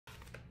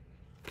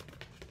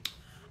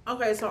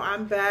Okay, so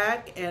I'm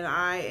back and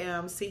I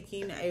am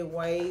seeking a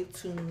way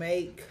to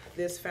make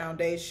this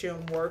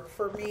foundation work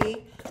for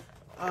me.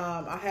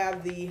 I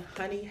have the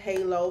Honey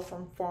Halo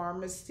from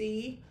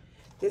Pharmacy.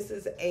 This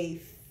is a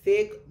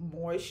thick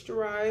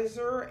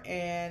moisturizer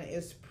and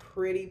it's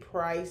pretty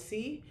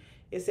pricey.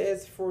 It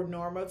says for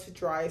normal to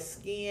dry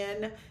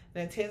skin,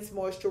 an intense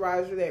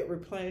moisturizer that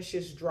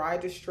replenishes dry,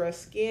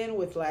 distressed skin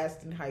with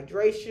lasting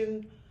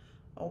hydration.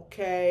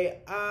 Okay,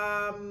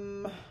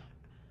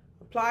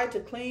 apply to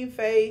clean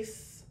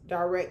face,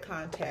 direct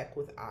contact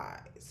with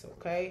eyes,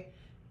 okay?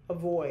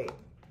 Avoid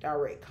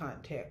direct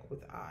contact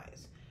with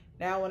eyes.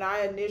 Now, when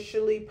I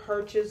initially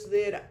purchased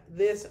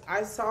this,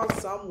 I saw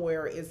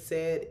somewhere it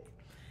said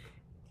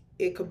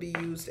it could be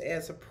used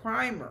as a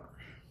primer.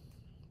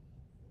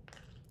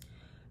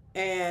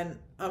 And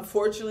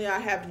unfortunately, I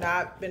have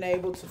not been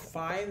able to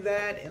find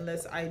that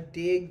unless I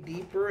dig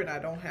deeper, and I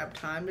don't have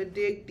time to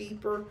dig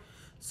deeper.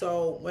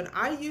 So when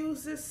I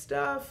use this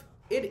stuff,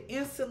 it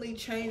instantly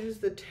changes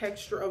the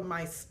texture of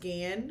my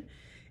skin.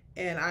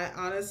 And I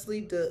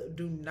honestly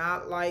do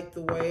not like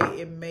the way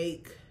it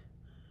make,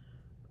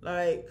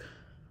 like,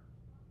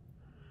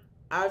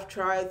 I've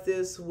tried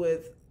this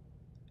with,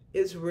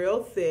 it's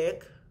real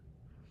thick.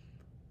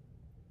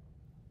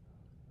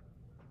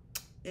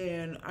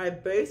 And I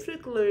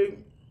basically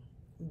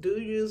do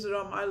use it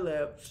on my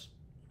lips.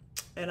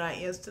 And I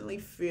instantly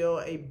feel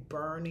a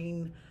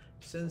burning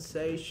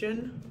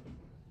sensation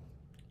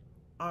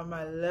on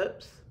my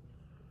lips.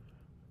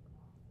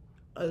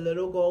 A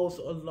little goes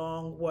a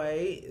long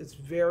way. It's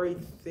very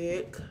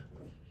thick.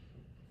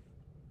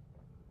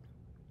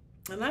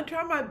 And I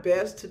try my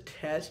best to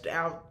test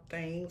out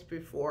things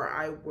before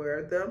I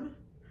wear them.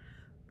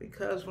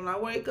 Because when I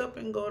wake up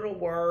and go to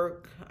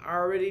work, I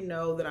already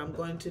know that I'm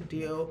going to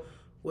deal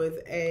with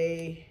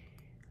a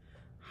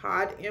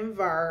hot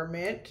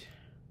environment.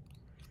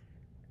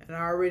 And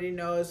I already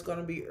know it's going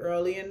to be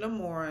early in the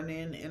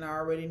morning. And I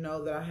already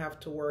know that I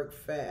have to work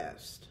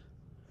fast.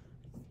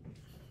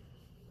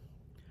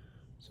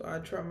 So I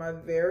try my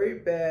very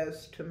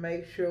best to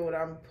make sure what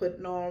I'm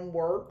putting on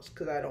works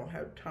because I don't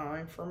have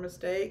time for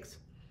mistakes.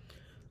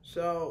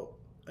 So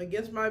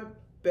against my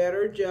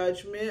better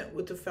judgment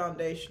with the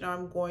foundation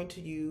I'm going to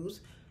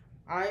use,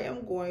 I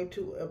am going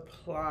to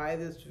apply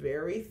this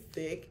very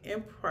thick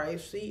and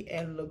pricey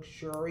and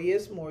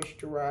luxurious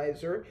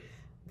moisturizer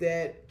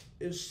that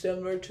is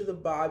similar to the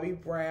Bobbi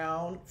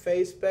Brown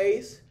face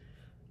base.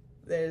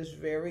 That is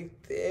very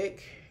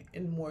thick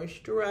and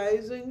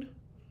moisturizing.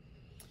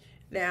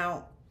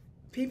 Now,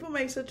 people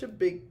make such a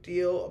big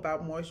deal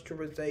about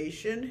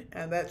moisturization,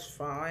 and that's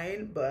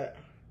fine, but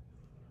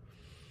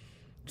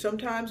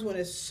sometimes when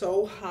it's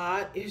so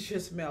hot, it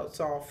just melts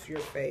off your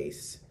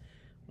face.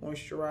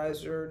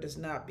 Moisturizer does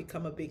not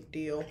become a big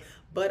deal,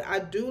 but I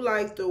do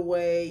like the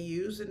way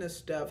using this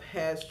stuff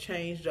has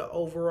changed the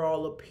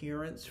overall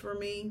appearance for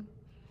me.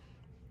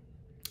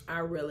 I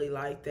really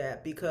like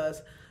that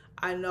because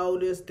I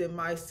noticed that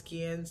my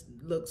skin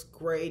looks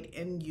great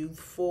and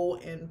youthful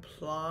and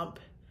plump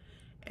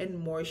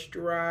and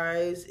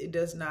moisturized. It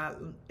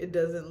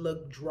doesn't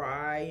look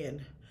dry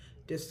and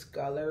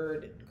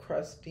discolored and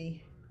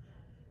crusty.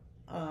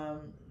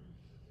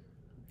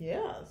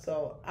 Yeah,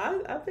 so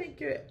I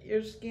think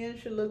your skin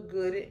should look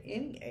good at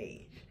any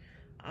age.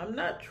 I'm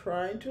not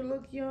trying to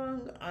look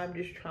young, I'm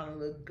just trying to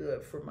look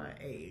good for my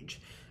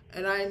age.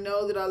 And I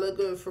know that I look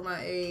good for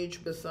my age,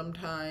 but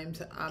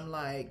sometimes I'm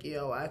like,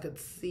 yo, I could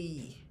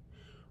see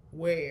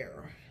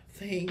where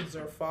things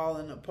are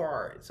falling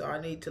apart. So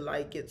I need to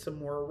like get some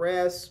more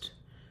rest.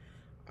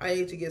 I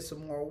need to get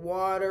some more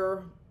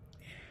water.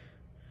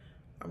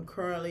 I'm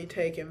currently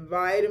taking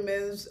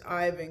vitamins.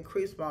 I've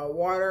increased my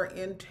water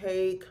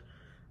intake.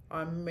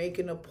 I'm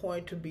making a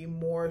point to be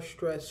more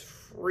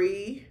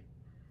stress-free,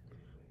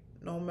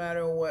 no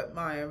matter what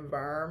my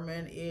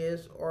environment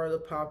is or the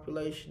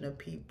population of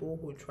people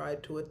who try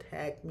to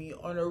attack me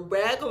on a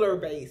regular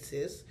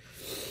basis,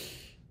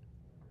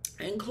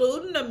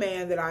 including the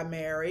man that I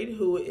married,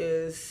 who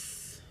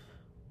is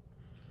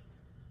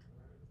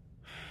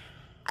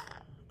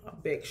a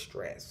big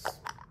stress.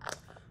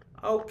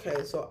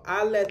 Okay, so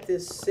I let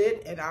this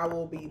sit and I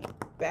will be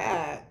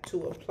back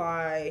to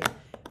apply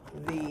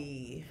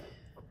the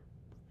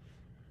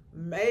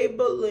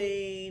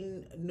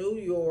Maybelline New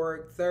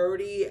York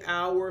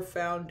 30-hour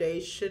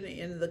foundation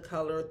in the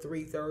color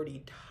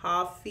 330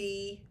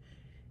 Toffee.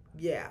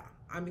 Yeah,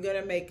 I'm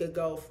gonna make a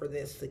go for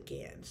this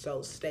again,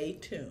 so stay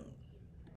tuned.